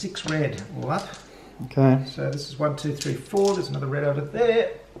so it's 6 red all up. Okay. So this is 1, 2, 3, 4. There's another red over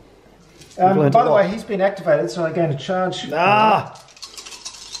there. learned By a the lot. way, he's been activated, so I'm going to charge.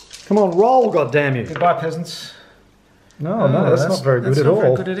 Come on, roll, goddammit. Goodbye, peasants. No, that's not very good at all. That's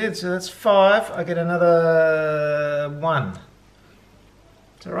not very good at it. So that's 5. I get another 1.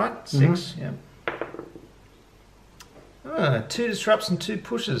 Is that right? 6. Yeah. 2 disrupts and 2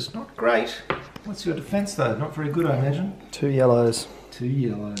 pushes. Not great. What's your defense though? Not very good, I imagine. 2 yellows. 2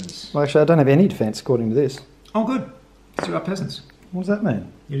 yellows. Well, actually, I don't have any defense according to this. Oh, good. So you are peasants. What does that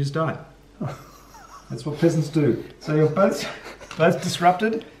mean? You just die. That's what peasants do. So you're both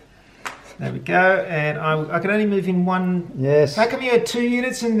disrupted. There we go. And I can only move in 1. Yes. How come you had 2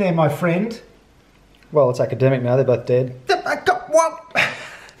 units in there, my friend? Well, it's academic now. They're both dead. I got 1.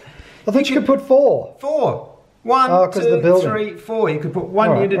 I think you could put 4. 4. 1, Oh, 'cause of the 2, building. 3, 4. You could put 1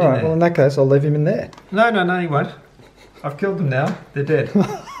 All right, unit all right. in there. Well, in that case, I'll leave him in there. No, you won't. I've killed them now. They're dead.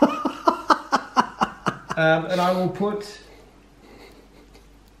 And I will put...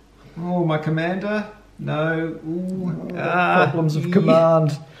 Oh, my commander. No. Ooh. Problems of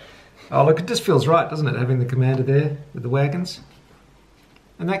command. Oh, look, it just feels right, doesn't it, having the commander there with the wagons?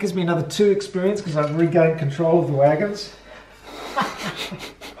 And that gives me another 2 experience because I've regained control of the wagons.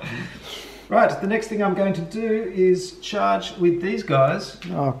 Right, the next thing I'm going to do is charge with these guys.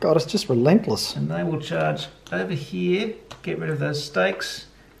 Oh, God, it's just relentless. And they will charge over here, get rid of those stakes,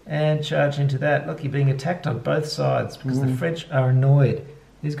 and charge into that. Look, you're being attacked on both sides because the French are annoyed.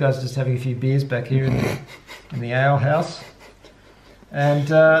 These guys are just having a few beers back here in the ale house. And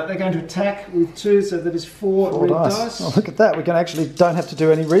they're going to attack with 2, so that is 4 red dice. Oh, look at that. We don't have to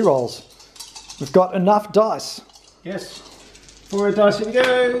do any re-rolls. We've got enough dice. Yes. 4 red dice, here we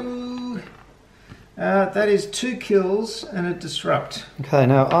go. That is 2 kills and a disrupt. Okay,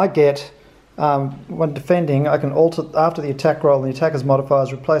 now I get, when defending, I can alter, after the attack roll and the attacker's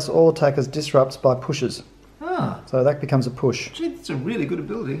modifiers, replace all attackers' disrupts by pushes. Ah. So that becomes a push. Gee, that's a really good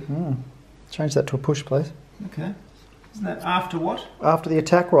ability. Change that to a push, please. Okay. Isn't that after what? After the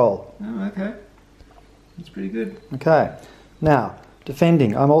attack roll. Oh, okay. That's pretty good. Okay. Now,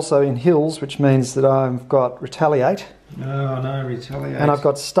 defending. I'm also in hills, which means that I've got retaliate. Oh, no, retaliate. And I've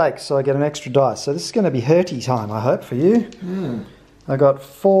got stakes, so I get an extra dice. So this is going to be hurty time, I hope, for you. I got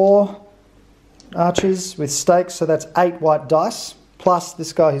 4 archers with stakes, so that's 8 white dice, plus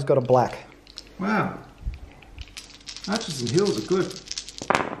this guy who's got a black. Wow. Archers and hills are good.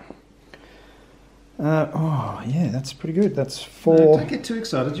 Oh, yeah, that's pretty good. That's 4... No, don't get too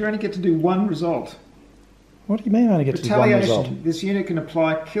excited. You only get to do 1 result. What do you mean I only get to do 1 result? Retaliation. This unit can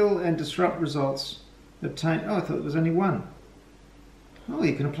apply kill and disrupt results. Obtain. Oh, I thought it was only 1. Oh,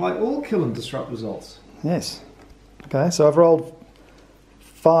 you can apply all kill and disrupt results. Yes. Okay, so I've rolled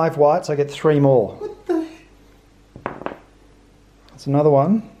 5 whites, I get 3 more. What the? That's another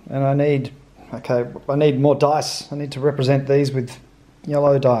one, and I need... Okay, I need more dice. I need to represent these with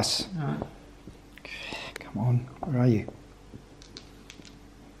yellow dice. All right. Come on, where are you?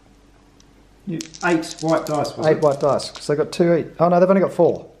 8 white dice, was 8 it? white dice, because they got 2 each. Oh no, they've only got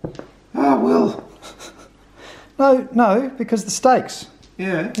 4. Oh, well. No, because the stakes.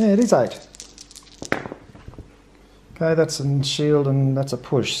 Yeah. Yeah, it is 8. Okay, that's a shield and that's a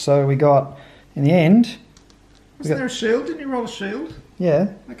push. So we got, in the end... Was there a shield? Didn't you roll a shield?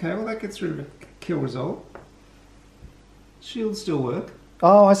 Yeah. Okay, well that gets rid of a kill result. Shields still work.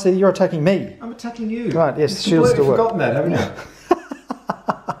 Oh, I see, you're attacking me. I'm attacking you. Right, yes, You've shields still work. forgotten that, haven't you?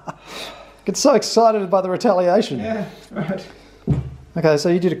 Get so excited by the retaliation. Yeah, right. Okay, so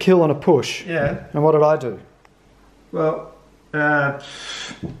you did a kill and a push. Yeah. And what did I do? Well, a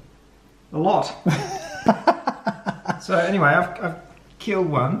lot. So anyway, I've killed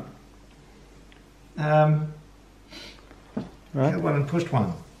 1. Right. Killed 1 and pushed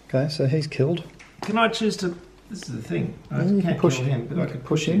 1. Okay, so he's killed. Can I choose to... This is the thing. I Yeah, you can't can push kill him, but you I can could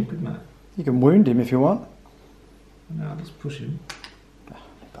push push him. him, couldn't I? You can wound him if you want. No, I'll just push him.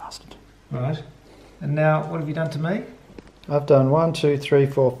 Bastard. Right. And now, what have you done to me? I've done 1, 2, 3,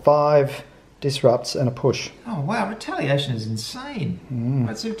 4, 5 disrupts and a push. Oh, wow. Retaliation is insane.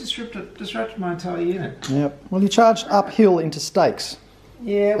 Right, so you've disrupted my entire unit. Yep. Well, you charged uphill into stakes.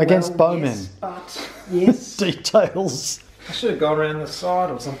 Yeah, Against bowmen. Yes, but... Yes. Details. I should have gone around the side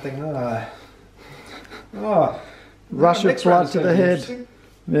or something. Oh. Rush of Next round blood is to gonna the be head. interesting.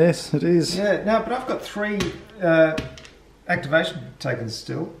 Yes, it is. Yeah, no, but I've got 3 activation tokens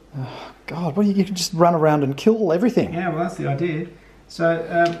still. God, well, you can just run around and kill everything. Yeah, well, that's the idea. So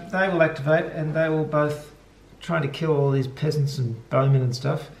they will activate and they will both try to kill all these peasants and bowmen and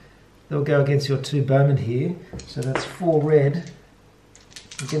stuff. They'll go against your 2 bowmen here. So that's 4 red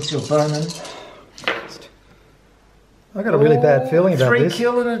against your bowmen. I got a really bad feeling about 3 this. 3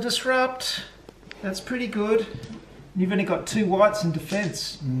 kill and a disrupt. That's pretty good. You've only got 2 whites in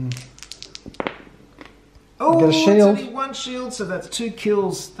defence. Oh, get a shield. It's only 1 shield, so that's 2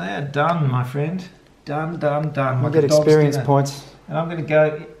 kills. They are done, my friend. Done. I'll Like get a dog's experience dinner. points. And I'm going to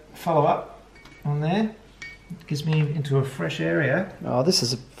go follow up on there. It gives me into a fresh area Oh, this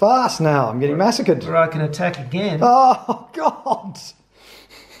is fast now. I'm getting massacred. where I can attack again. Oh, God.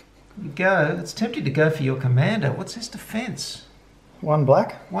 You go. It's tempting to go for your commander. What's his defence? 1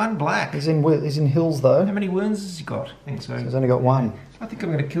 black. 1 black. He's in hills, though. How many wounds has he got? I think so. He's only got 1. I think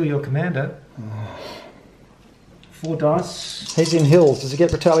I'm going to kill your commander. 4 dice. He's in hills. Does he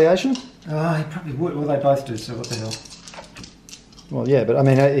get retaliation? Oh, he probably would. Well, they both do, so what the hell. Well, yeah, but I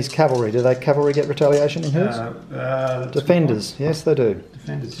mean, he's cavalry. Do they cavalry get retaliation in hills? Defenders. Yes, they do.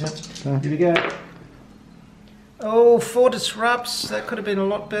 Defenders, yeah. Okay. Here we go. Oh, 4 disrupts. That could have been a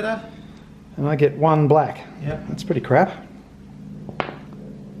lot better. And I get 1 black. Yep. That's pretty crap.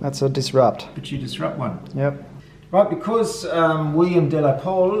 That's a disrupt. But you disrupt 1. Yep. Right, because William de la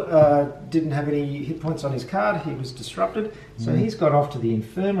Pole didn't have any hit points on his card, he was disrupted. So he's gone off to the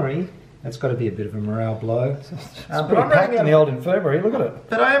infirmary. That's got to be a bit of a morale blow. It's pretty packed in the old infirmary. Look at it.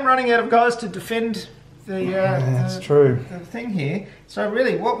 But I am running out of guys to defend That's true. the thing here. So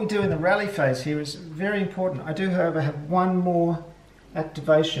really, what we do in the rally phase here is very important. I do, however, have 1 more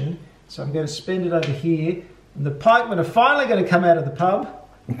activation. So I'm going to spend it over here. And the pikemen are finally going to come out of the pub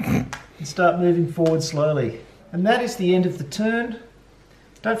and start moving forward slowly. And that is the end of the turn.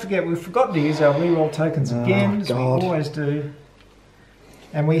 Don't forget, we've forgotten to use our reroll tokens again, as we God. always do.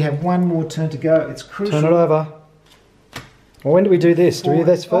 And we have 1 more turn to go. It's crucial. Turn it over. Well, when do we do this? Do we do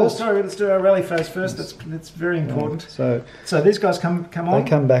this first? Oh, sorry, let's do our rally phase first. That's very important. So So these guys come on. they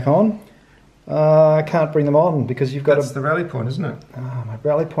come back on. I can't bring them on because you've got That's the rally point, isn't it? my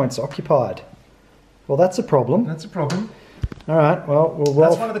rally point's occupied. Well, that's a problem. That's a problem. All right, well, we'll roll.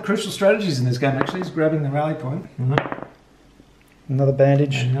 That's one of the crucial strategies in this game, actually, is grabbing the rally point. Another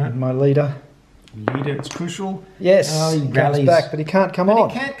bandage and my leader. Leader, it's crucial. Yes, Oh, he he comes rallies. back, but he can't come But on.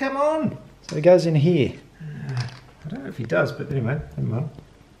 he can't come on. So he goes in here. I don't know if he does, but anyway, never mind.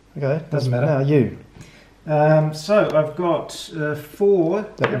 Okay, Doesn't matter. Now you. So I've got 4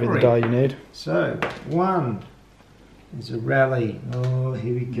 That would be the cavalry. die you need. So 1 is a rally. Oh,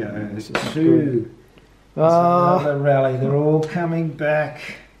 here we go. This is not 2. Ah. Another rally. They're all coming back.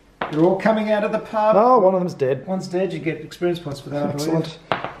 They're all coming out of the pub. Oh, one of them's dead. One's dead. You get experience points for that. I believe. Excellent.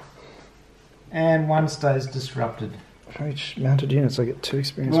 And 1 stays disrupted. For each mounted units, I get 2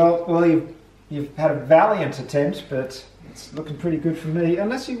 experience. Well, you've had a valiant attempt, but it's looking pretty good for me.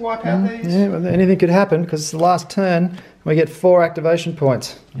 Unless you wipe out these. Yeah, well, anything could happen because it's the last turn. We get 4 activation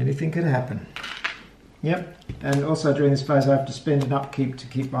points. Anything could happen. Yep. And also during this phase, I have to spend an upkeep to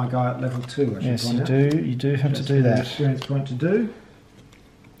keep my guy at level 2. I should Yes, point you out. do. You do have to do An that. experience point to do.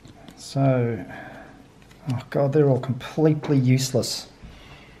 So, oh god, they're all completely useless.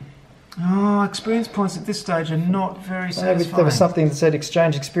 Oh, experience points at this stage are not very Maybe satisfying. if there was something that said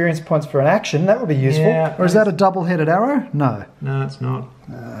exchange experience points for an action, that would be useful. Yeah, or is that a double-headed arrow? No. No, it's not.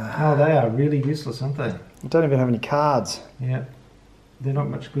 Oh, they are really useless, aren't they? I don't even have any cards. Yeah. They're not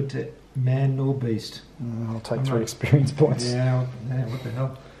much good to man nor beast. I'll take I'm 3 not- experience points. Yeah, what the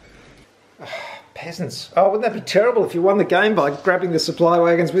hell? Peasants. Oh, wouldn't that be terrible if you won the game by grabbing the supply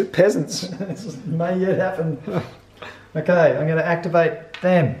wagons with peasants? This may yet happen. Okay, I'm going to activate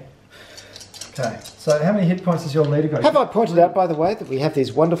them. Okay, so how many hit points has your leader got? Have I pointed out, by the way, that we have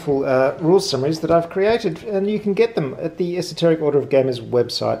these wonderful rules summaries that I've created, and you can get them at the Esoteric Order of Gamers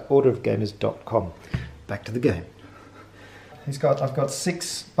website, orderofgamers.com. Back to the game. I've got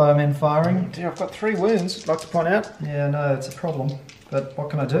 6 bowmen firing. Dear, I've got 3 wounds, I'd like to point out. Yeah, no, it's a problem. But what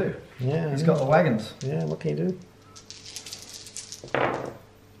can I do? Yeah. He's got the wagons. Yeah, what can you do?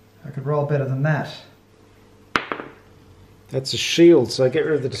 I could roll better than that. That's a shield, so get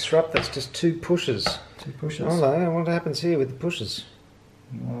rid of the disrupt. That's just 2 pushes. 2 pushes. Oh no, what happens here with the pushes?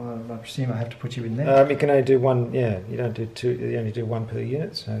 Well, I presume I have to put you in there. You can only do 1, yeah, you don't do 2, you only do 1 per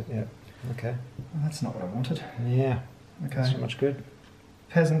unit, so yeah, okay. Well, that's not what I wanted. Yeah, Okay. that's not much good.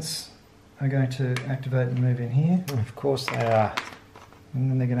 Peasants are going to activate and move in here. Of course they are. And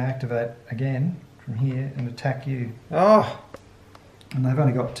then they're going to activate again from here and attack you. Oh! And they've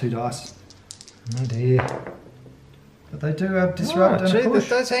only got 2 dice. Oh dear. But they do have disrupt and gee, push.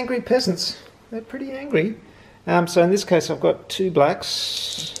 those angry peasants, they're pretty angry. So in this case I've got 2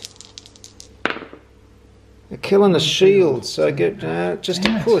 blacks. A kill and a shield, so I get just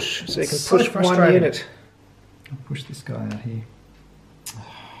Damn a it. push, so you can It's so push 1 frustrating. unit. I'll push this guy out here.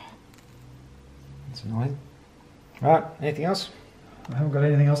 That's annoying. Right, anything else? I haven't got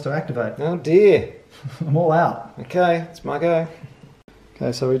anything else to activate. Oh dear. I'm all out. Okay, it's my go.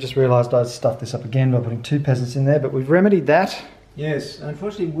 Okay, so we just realised I stuffed this up again by putting 2 peasants in there, but we've remedied that. Yes,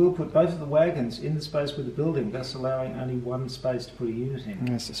 unfortunately we'll put both of the wagons in the space with the building, thus allowing only 1 space to put a unit in.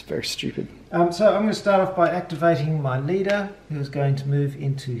 This is very stupid. So I'm going to start off by activating my leader, who's going to move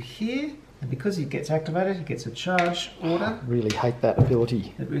into here. And because he gets activated, he gets a charge order. I really hate that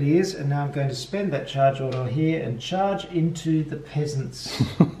ability. It really is. And now I'm going to spend that charge order here and charge into the peasants.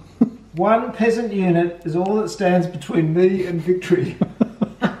 1 peasant unit is all that stands between me and victory.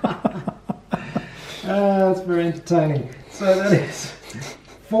 That's very entertaining. So that is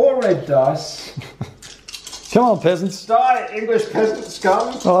 4 red dice. Come on, peasants. Die, English peasant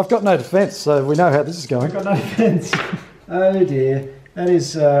scum. Well, I've got no defence, so we know how this is going. I've got no defence. Oh dear. That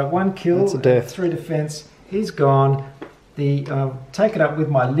is 1 kill, That's a death. 3 defence. He's gone. Take it up with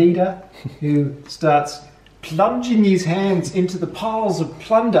my leader, who starts plunging his hands into the piles of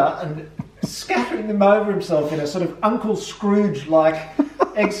plunder and scattering them over himself in a sort of Uncle Scrooge-like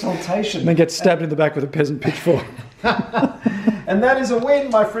exaltation. And then gets stabbed in the back with a peasant pitchfork. And that is a win,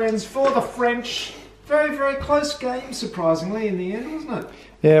 my friends, for the French. Very, very close game, surprisingly, in the end, wasn't it?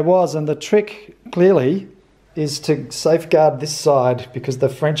 Yeah, it was, and the trick, clearly, is to safeguard this side because the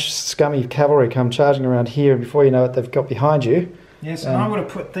French scummy cavalry come charging around here, and before you know it, they've got behind you. Yes, and I would have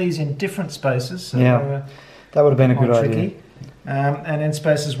put these in different spaces. So Yeah, that would have been a good more idea. tricky. And in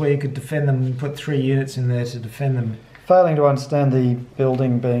spaces where you could defend them and put 3 units in there to defend them. Failing to understand the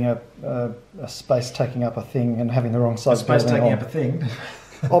building being a space taking up a thing and having the wrong side of the Space building taking or up a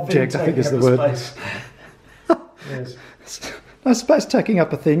thing. object, I think is the Taking up word. a space. Yes. No, space taking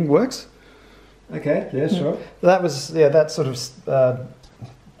up a thing works. Okay, yeah, sure. That was, that sort of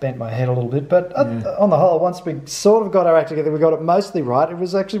bent my head a little bit. But on the whole, once we sort of got our act together, we got it mostly right. It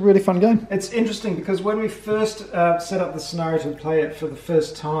was actually a really fun game. It's interesting because when we first set up the scenario to play it for the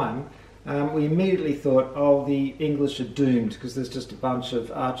first time, we immediately thought, oh, the English are doomed because there's just a bunch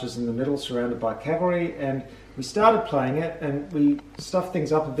of archers in the middle surrounded by cavalry, and we started playing it and we stuffed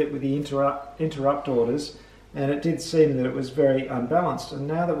things up a bit with the interrupt orders, and it did seem that it was very unbalanced. And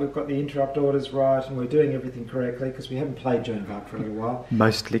now that we've got the interrupt orders right and we're doing everything correctly, because we haven't played Joan of Arc for a little while,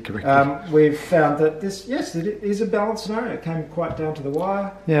 Mostly correctly. we've found that this, yes, it is a balanced scenario. It came quite down to the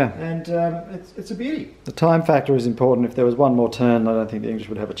wire, Yeah. and it's a beauty. The time factor is important. If there was one more turn, I don't think the English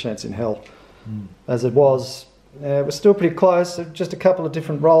would have a chance in hell. As it was still pretty close, just a couple of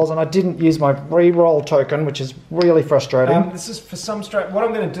different rolls, and I didn't use my re-roll token, which is really frustrating. This is for some what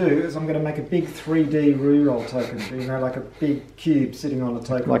I'm going to do is I'm going to make a big 3D re-roll token, you know, like a big cube sitting on a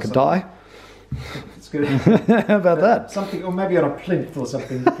token. Like a die? It's good. How about that? Something, or maybe on a plinth or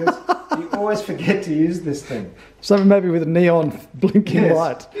something, because you always forget to use this thing. Something maybe with a neon blinking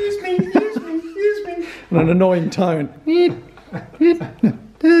light. Use me, use me, use me. And an annoying tone.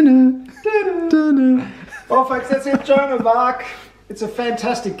 Well, folks, that's it, Joan of Arc. It's a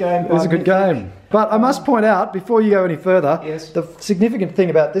fantastic game. It was a good game. But I must point out, before you go any further, the significant thing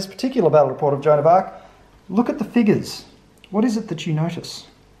about this particular battle report of Joan of Arc, look at the figures. What is it that you notice?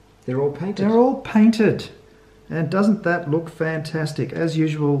 They're all painted. They're all painted. And doesn't that look fantastic? As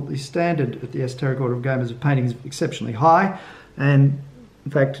usual, the standard at the Esoteric Order of Gamers of painting is exceptionally high. And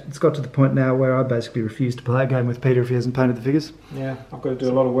in fact, it's got to the point now where I basically refuse to play a game with Peter if he hasn't painted the figures. Yeah, I've got to do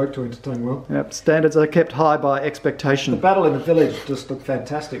a lot of work to entertain Will. Yep, standards are kept high by expectation. The battle in the village just looked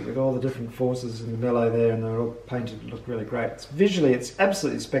fantastic with all the different forces in the melee there, and they're all painted. It looked really great. Visually, it's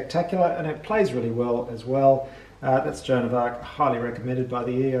absolutely spectacular, and it plays really well as well. That's Joan of Arc, highly recommended by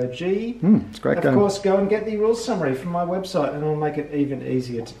the EOG. It's a great Of game. course, go and get the rules summary from my website, and it'll make it even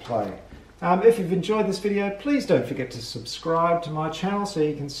easier to play. If you've enjoyed this video, please don't forget to subscribe to my channel so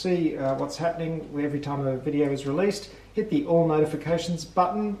you can see what's happening every time a video is released. Hit the all notifications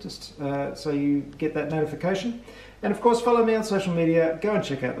button just so you get that notification. And of course, follow me on social media. Go and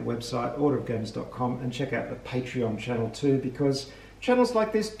check out the website, orderofgamers.com, and check out the Patreon channel too, because channels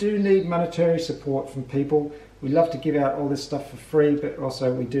like this do need monetary support from people. We love to give out all this stuff for free, but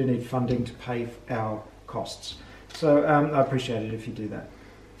also we do need funding to pay our costs. So I appreciate it if you do that.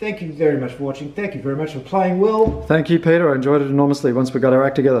 Thank you very much for watching. Thank you very much for playing, Will. Thank you, Peter. I enjoyed it enormously once we got our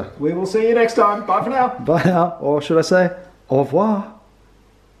act together. We will see you next time. Bye for now. Bye now. Or should I say, au revoir,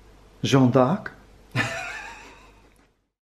 Jean d'Arc.